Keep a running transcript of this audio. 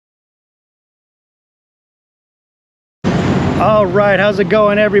All right, how's it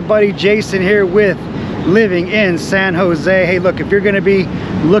going, everybody? Jason here with Living in San Jose. Hey, look, if you're going to be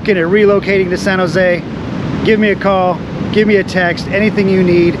looking at relocating to San Jose, give me a call, give me a text, anything you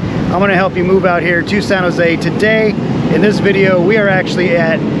need. I'm going to help you move out here to San Jose. Today, in this video, we are actually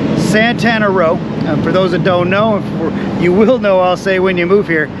at Santana Row. For those that don't know, you will know, I'll say, when you move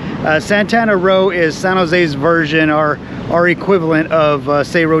here. Santana Row is San Jose's version, or equivalent of,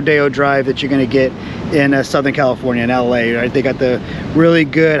 say, Rodeo Drive that you're going to get in Southern California, in LA. Right? They got the really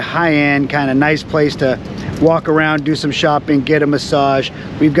good, high-end, kind of nice place to walk around, do some shopping, get a massage.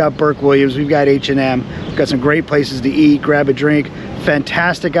 We've got Burke Williams, we've got H&M, we've got some great places to eat, grab a drink.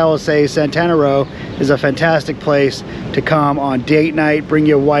 Fantastic, I will say. Santana Row is a fantastic place to come on date night, bring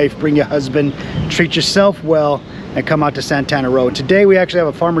your wife, bring your husband, treat yourself well, and come out to Santana Row. Today we actually have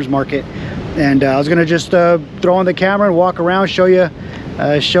a farmer's market, and I was gonna just throw on the camera and walk around, show you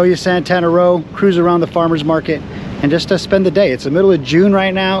Santana Row, cruise around the farmer's market, and just spend the day. It's the middle of June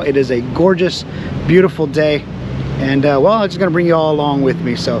right now. It is a gorgeous, beautiful day. And well, I'm just gonna bring you all along with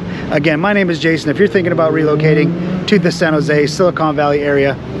me. So again, my name is Jason. If you're thinking about relocating to the San Jose, Silicon Valley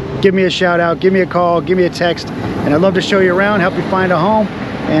area, give me a shout out, give me a call, give me a text, and I'd love to show you around, help you find a home.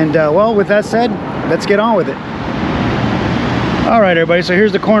 And well, with that said, let's get on with it. All right, everybody, so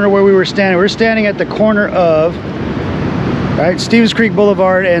here's the corner where we were standing. We're standing at the corner of Stevens Creek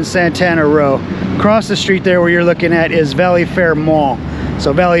Boulevard and Santana Row. Across the street there where you're looking at is Valley Fair Mall.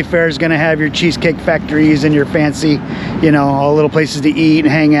 So Valley Fair is gonna have your cheesecake factories and your fancy, you know, all little places to eat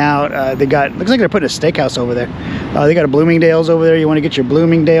and hang out. They got, looks like they're putting a steakhouse over there. They got a Bloomingdale's over there. You wanna get your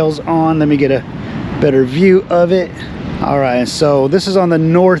Bloomingdale's on. Let me get a better view of it. All right, so this is on the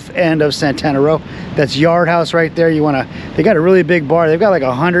north end of Santana Row. That's Yard House right there. They got a really big bar. They've got like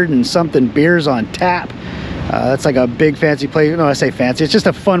 100 and something beers on tap. That's like a big fancy place. No, I say fancy. It's just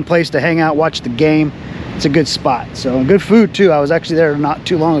a fun place to hang out, watch the game. It's a good spot. So good food too. I was actually there not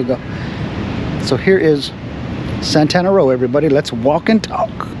too long ago. So here is Santana Row, everybody. Let's walk and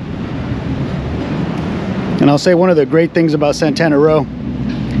talk. And I'll say one of the great things about Santana Row,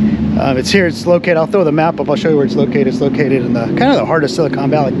 it's located, I'll throw the map up, I'll show you where it's located. It's located in the kind of the heart of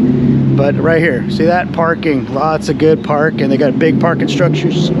Silicon Valley. But right here, see that? Parking, lots of good park, and they got big parking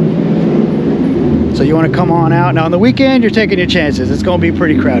structures. So you want to come on out. Now on the weekend, you're taking your chances. It's going to be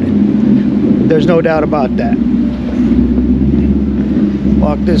pretty crowded. There's no doubt about that.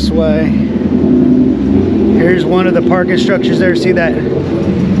 Walk this way. Here's one of the parking structures there. See that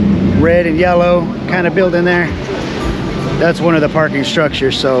red and yellow kind of building there? That's one of the parking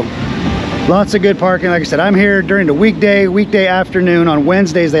structures. So lots of good parking. Like I said, I'm here during the weekday afternoon. On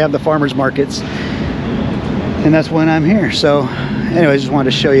Wednesdays, they have the farmers markets. And that's when I'm here. So anyway, I just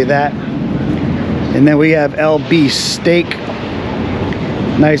wanted to show you that. And then we have LB Steak.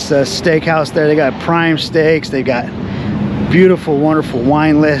 Nice steakhouse there. They got prime steaks. They got beautiful, wonderful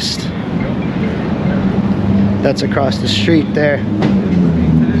wine list. That's across the street there.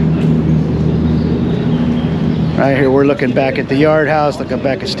 Right here, we're looking back at the Yard House, looking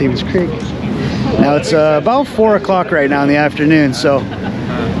back at Stevens Creek. Now it's about 4 o'clock right now in the afternoon, so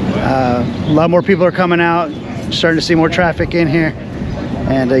a lot more people are coming out. Starting to see more traffic in here.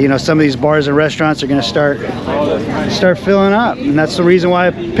 And you know, some of these bars and restaurants are going to start filling up, and that's the reason why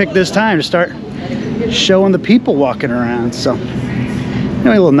I picked this time to start showing the people walking around. So,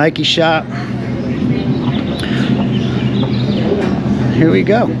 anyway, a little Nike shop. Here we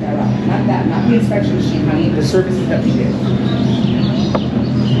go. Not the inspection machine, honey. The services that we did.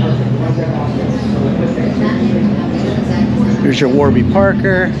 Here's your Warby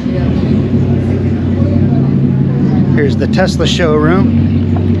Parker. Here's the Tesla showroom.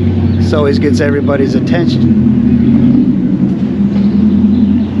 This always gets everybody's attention.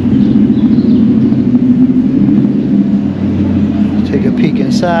 Take a peek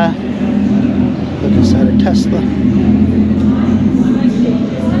inside. Look inside a Tesla.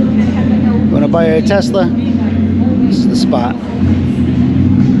 You want to buy a Tesla? This is the spot.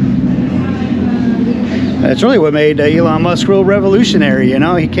 That's really what made Elon Musk real revolutionary. You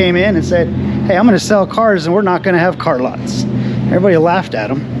know, he came in and said, hey, I'm going to sell cars and we're not going to have car lots. Everybody laughed at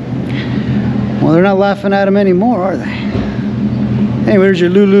him. Well, they're not laughing at him anymore, are they? Anyway, there's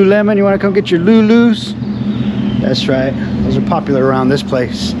your Lululemon. You want to come get your Lulus? That's right. Those are popular around this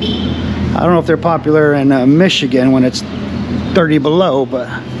place. I don't know if they're popular in Michigan when it's 30 below, but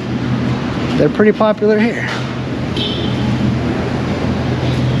they're pretty popular here.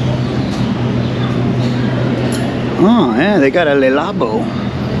 Oh, yeah, they got a Le Labo.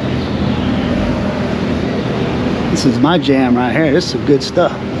 This is my jam right here. This is some good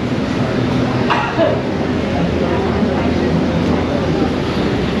stuff.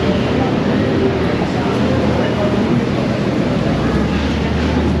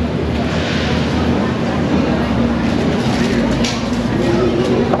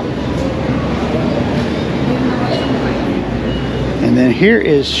 then here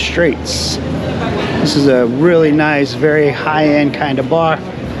is Straits. This is a really nice, very high-end kind of bar.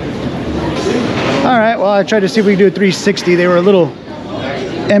 All right, well, I tried to see if we could do a 360. They were a little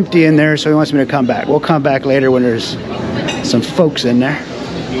empty in there, so he wants me to come back. We'll come back later when there's some folks in there.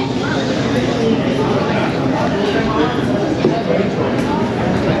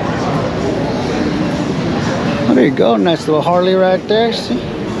 Oh, there you go. Nice little Harley right there. See?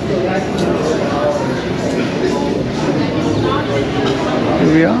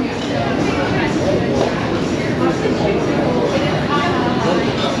 Here we are.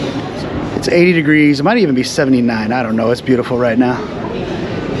 It's 80 degrees. It might even be 79. I don't know. It's beautiful right now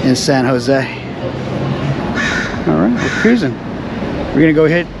in San Jose. All right, we're cruising. We're gonna go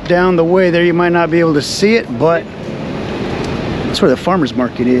hit down the way there. You might not be able to see it, but that's where the farmers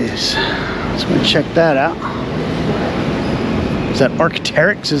market is. Let's go check that out. Is that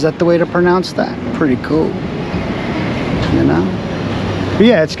Arc'teryx? Is that the way to pronounce that? Pretty cool. You know? But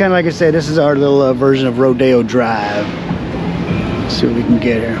yeah, it's kind of like I said, this is our little version of Rodeo Drive. Let's see what we can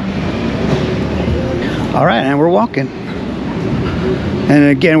get here. All right, and we're walking. And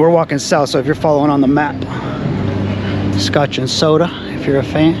again, we're walking south, so if you're following on the map, Scotch and soda, if you're a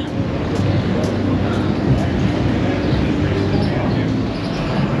fan.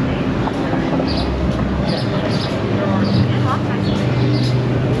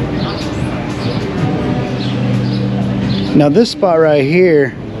 Now this spot right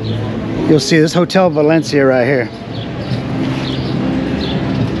here, you'll see this Hotel Valencia right here.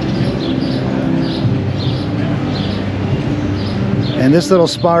 And this little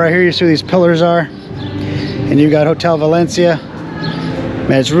spot right here, you see where these pillars are? And you got Hotel Valencia.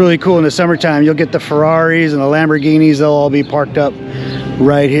 Man, it's really cool in the summertime. You'll get the Ferraris and the Lamborghinis. They'll all be parked up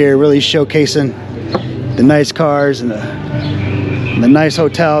right here, really showcasing the nice cars and the nice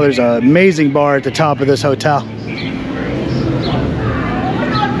hotel. There's an amazing bar at the top of this hotel.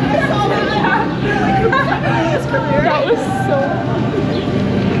 That was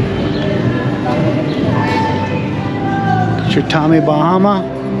so... Your Tommy Bahama.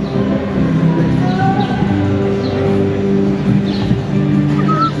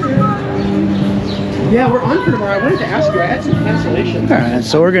 Yeah, we're on for tomorrow. I wanted to ask you, I had some cancellations. All right,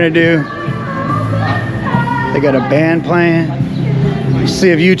 so we're gonna do, they got a band playing. See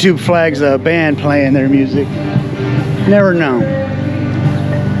if YouTube flags a band playing their music. Never know.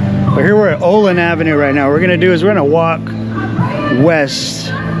 But here we're at Olin Avenue right now. What we're gonna do is we're gonna walk west,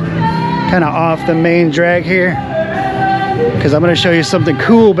 kind of off the main drag here, because I'm gonna show you something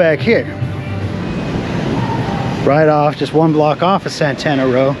cool back here. Right off, just one block off of Santana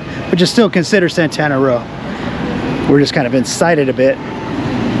Row, which is still considered Santana Row. We're just kind of inside it a bit.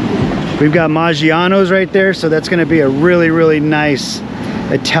 We've got Maggiano's right there, so that's gonna be a really, really nice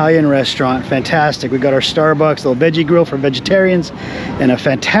Italian restaurant. Fantastic. We got our Starbucks, little veggie grill for vegetarians, and a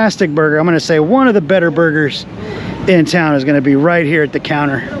fantastic burger. I'm gonna say one of the better burgers in town is gonna be right here at the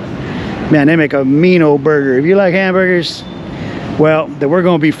counter. Man, they make a mean old burger. If you like hamburgers, well, then we're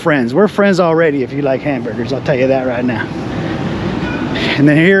gonna be friends. We're friends already if you like hamburgers, I'll tell you that right now. And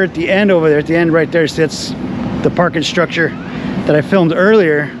then here at the end over there, at the end right there, sits the parking structure that I filmed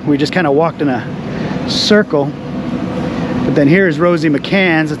earlier. We just kind of walked in a circle. But then here is Rosie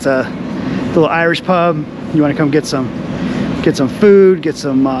McCann's. It's a little Irish pub. You wanna come get some food, get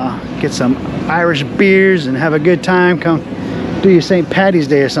some Irish beers and have a good time. Come do your St. Patty's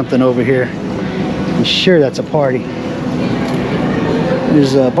Day or something over here. I'm sure that's a party.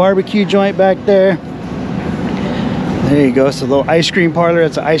 There's a barbecue joint back there. There you go. It's a little ice cream parlor.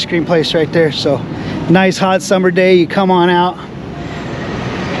 It's an ice cream place right there. So nice hot summer day. You come on out.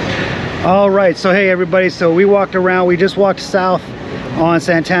 All right. So hey everybody. So we walked around. We just walked south on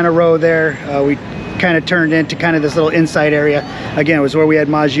Santana Row there. We kind of turned into kind of this little inside area. Again, it was where we had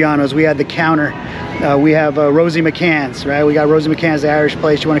Maggiano's. We had the counter. We have Rosie McCann's. Right. We got Rosie McCann's, the Irish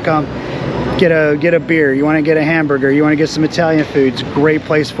place. You want to come get a beer, you want to get a hamburger, you want to get some Italian food. It's a great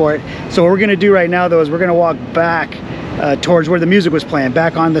place for it. So what we're going to do right now though is we're going to walk back towards where the music was playing,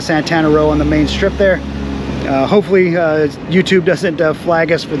 back on the Santana Row on the main strip there. Hopefully YouTube doesn't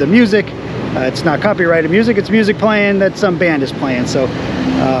flag us for the music. It's not copyrighted music, it's music playing that some band is playing. So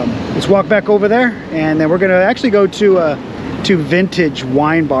let's walk back over there, and then we're going to actually go to Vintage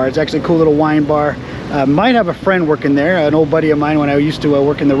Wine Bar. It's actually a cool little wine bar. Might have a friend working there, an old buddy of mine when I used to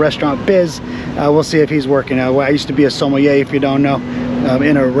work in the restaurant biz. We'll see if he's working. I used to be a sommelier, if you don't know,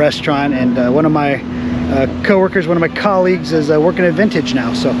 in a restaurant, and one of my co-workers, one of my colleagues is working at Vintage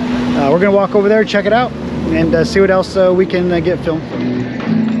now. So we're gonna walk over there, check it out, and see what else we can get filmed.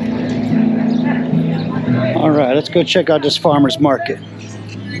 All right, let's go check out this farmer's market.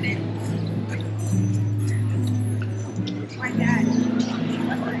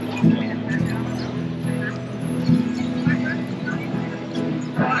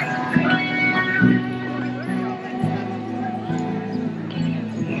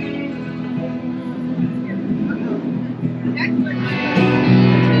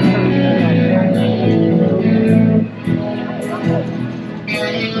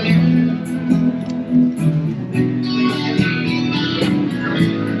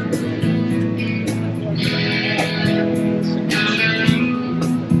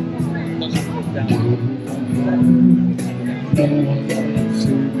 Go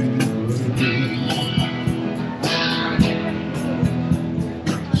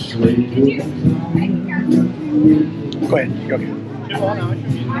ahead. Go ahead.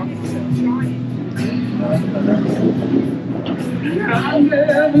 I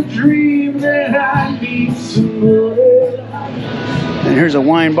never dreamed that I'd meet someone. And here's a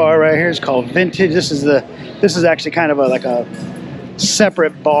wine bar right here. It's called Vintage. This is actually kind of like a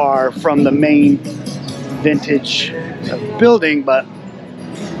separate bar from the main Vintage building, but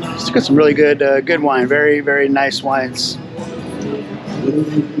it's got some really good good wine. Very, very nice wines.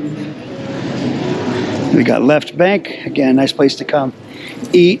 We got Left Bank. Again, nice place to come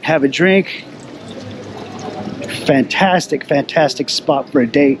eat, have a drink. Fantastic, fantastic spot for a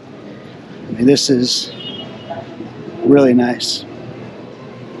date. I mean, this is really nice.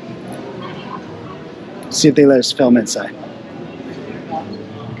 See if they let us film inside.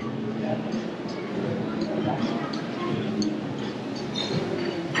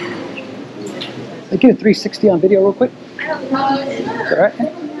 I get a 360 on video real quick. All right,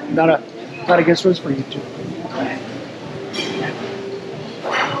 not against rules for YouTube.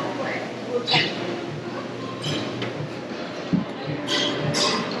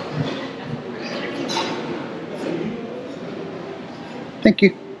 Thank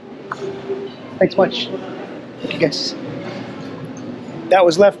you. Thanks much. Thank you guys. That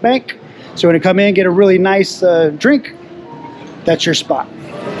was Left Bank. So when you come in, get a really nice drink, that's your spot.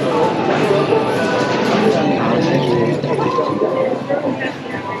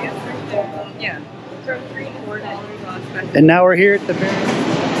 And now we're here at the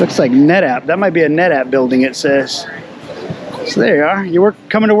looks like NetApp. That might be a NetApp building, it says. So there you are. You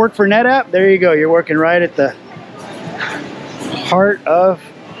coming to work for NetApp? There you go. You're working right at the heart of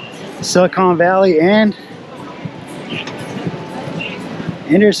Silicon Valley and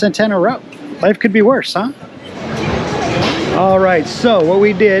near Santana Row. Life could be worse, huh? All right, so what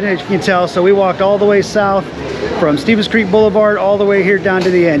we did, as you can tell, so we walked all the way south from Stevens Creek Boulevard all the way here down to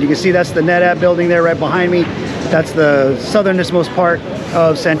the end. You can see that's the NetApp building there right behind me. That's the southernmost part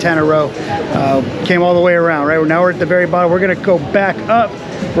of Santana Row. Came all the way around, right? Now we're at the very bottom. We're gonna go back up.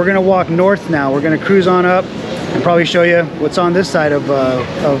 We're gonna walk north now. We're gonna cruise on up and probably show you what's on this side of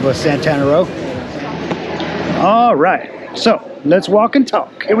Santana Row. All right, so let's walk and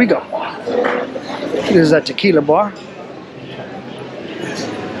talk. Here we go. This is a tequila bar.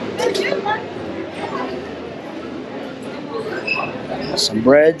 Some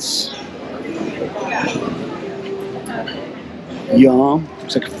breads. Yum.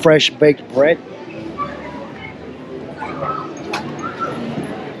 It's like fresh baked bread.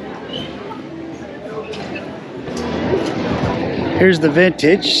 Here's the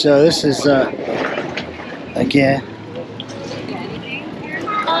Vintage. So this is again.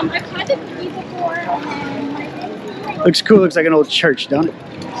 I've had the three before. Looks cool. Looks like an old church, don't it?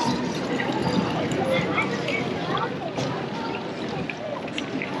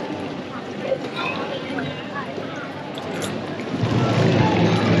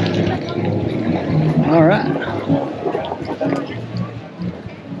 All right.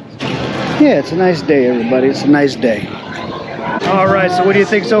 Yeah, it's a nice day, everybody. It's a nice day. All right. So, what do you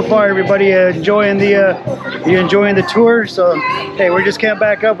think so far, everybody? Enjoying the tour? So, hey, we just can't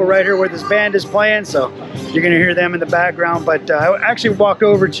back up. We're right here where this band is playing, so you're gonna hear them in the background. But I actually walked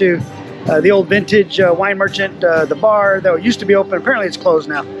over to the old Vintage wine merchant, the bar that used to be open. Apparently, it's closed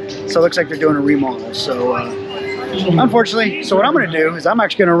now. So it looks like they're doing a remodel. So. Unfortunately, so what I'm going to do is I'm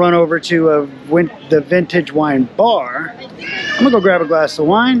actually going to run over to the Vintage Wine Bar. I'm going to go grab a glass of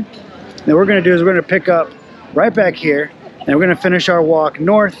wine. And what we're going to do is we're going to pick up right back here, and we're going to finish our walk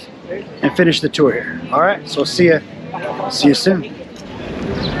north and finish the tour here. All right, so see you soon.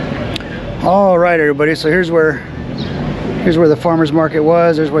 All right, everybody. So here's where the farmers market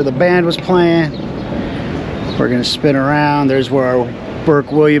was. There's where the band was playing. We're going to spin around. There's where our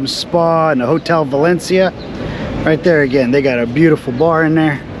Burke Williams Spa and the Hotel Valencia. Right there again, they got a beautiful bar in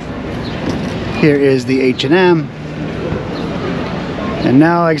there. Here is the H&M. And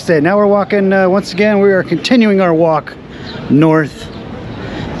now, like I said, now we're walking, once again, we are continuing our walk north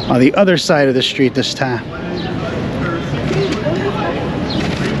on the other side of the street this time.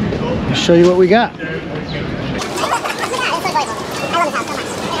 I'll show you what we got.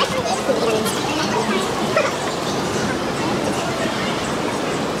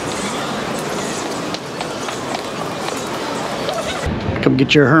 Come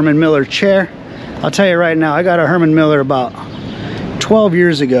get your Herman Miller chair. I'll tell you right now, I got a Herman Miller about 12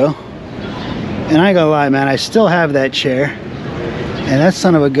 years ago. And I ain't gonna lie, man, I still have that chair. And that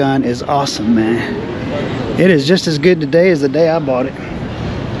son of a gun is awesome, man. It is just as good today as the day I bought it.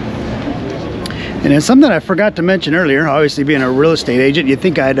 And it's something I forgot to mention earlier. Obviously, being a real estate agent, you'd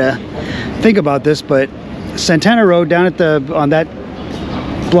think I'd think about this, but Santana Row down at on that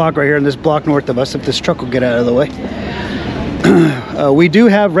block right here, in this block north of us, if this truck will get out of the way, we do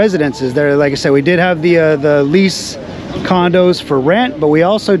have residences there. Like I said, we did have the lease condos for rent, but we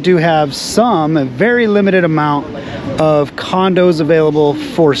also do have a very limited amount of condos available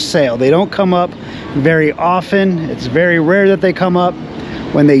for sale. They don't come up very often. It's very rare that they come up.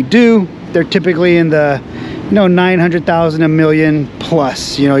 When they do, they're typically in the 900,000, a million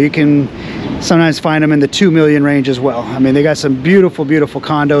plus. You can sometimes find them in the 2 million range as well. I mean, they got some beautiful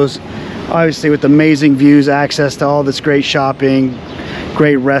condos, obviously with amazing views, access to all this great shopping,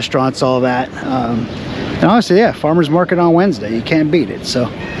 great restaurants, all that. And honestly, yeah, farmers market on Wednesday, you can't beat it. So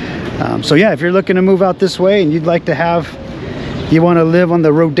yeah, if you're looking to move out this way and you want to live on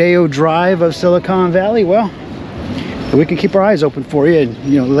the Rodeo Drive of Silicon Valley, well, we can keep our eyes open for you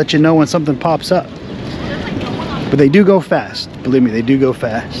and let you know when something pops up. But they do go fast, believe me, they do go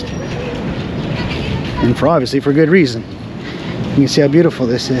fast, and obviously for good reason. You can see how beautiful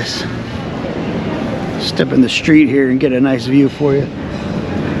this is. Step in the street here and get a nice view for you.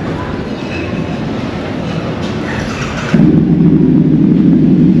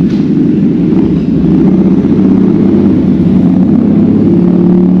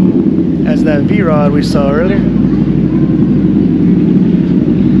 That's that V-Rod we saw earlier.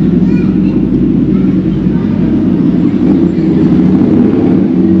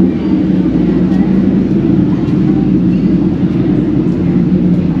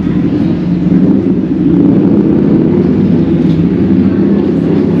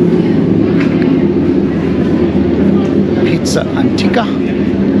 Antica.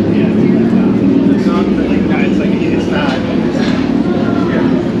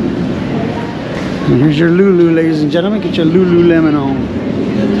 And here's your Lulu, ladies and gentlemen. Get your Lululemon on.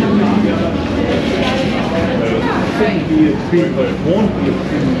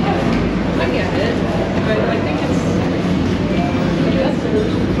 I get it, but I think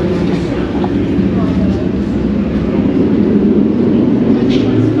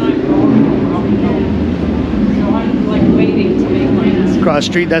Cross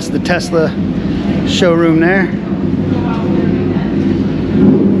street, that's the Tesla showroom there.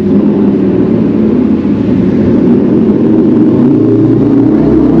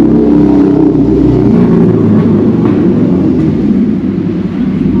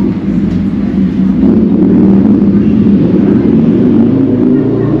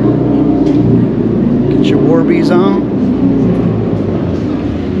 Get your Warbies on.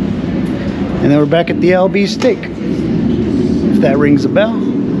 And then we're back at the LB Steak. That rings a bell.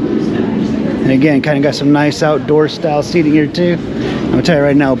 And again, kind of got some nice outdoor style seating here too. I'm gonna tell you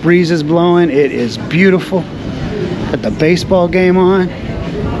right now, breeze is blowing. It is beautiful. Got the baseball game on.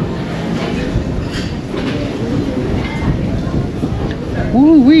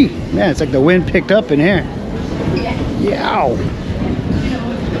 Woo wee, man! It's like the wind picked up in here. Yow!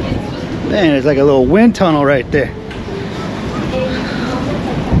 Man, it's like a little wind tunnel right there.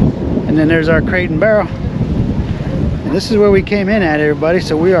 And then there's our crate and barrel. This is where we came in at, everybody.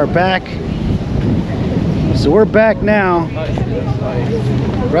 So we are back. So we're back now,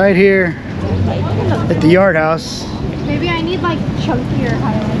 right here at the Yard House. Maybe I need like chunkier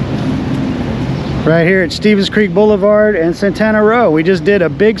highlights. Right here at Stevens Creek Boulevard and Santana Row. We just did a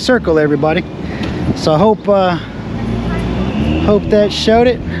big circle, everybody. So I hope that showed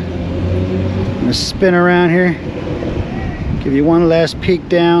it. I'm gonna spin around here, give you one last peek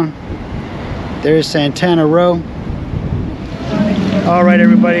down. There's Santana Row. All right,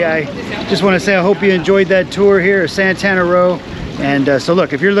 everybody, I just want to say I hope you enjoyed that tour here of Santana Row. And so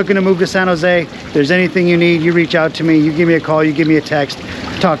look, if you're looking to move to San Jose, if there's anything you need, you reach out to me, you give me a call, you give me a text.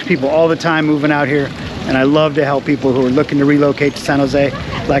 I talk to people all the time moving out here, and I love to help people who are looking to relocate to San Jose.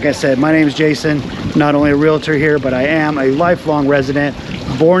 Like I said, my name is Jason, not only a realtor here, but I am a lifelong resident,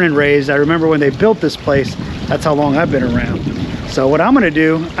 born and raised. I remember when they built this place, that's how long I've been around. So what I'm gonna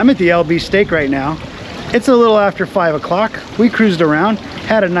do, I'm at the LB Steak right now. It's a little after 5 o'clock. We cruised around,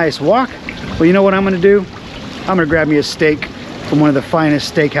 had a nice walk. Well, you know what I'm gonna do? I'm gonna grab me a steak from one of the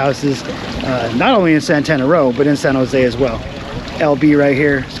finest steakhouses, not only in Santana Row, but in San Jose as well. LB right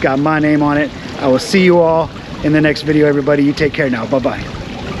here, it's got my name on it. I will see you all in the next video, everybody. You take care now, bye-bye.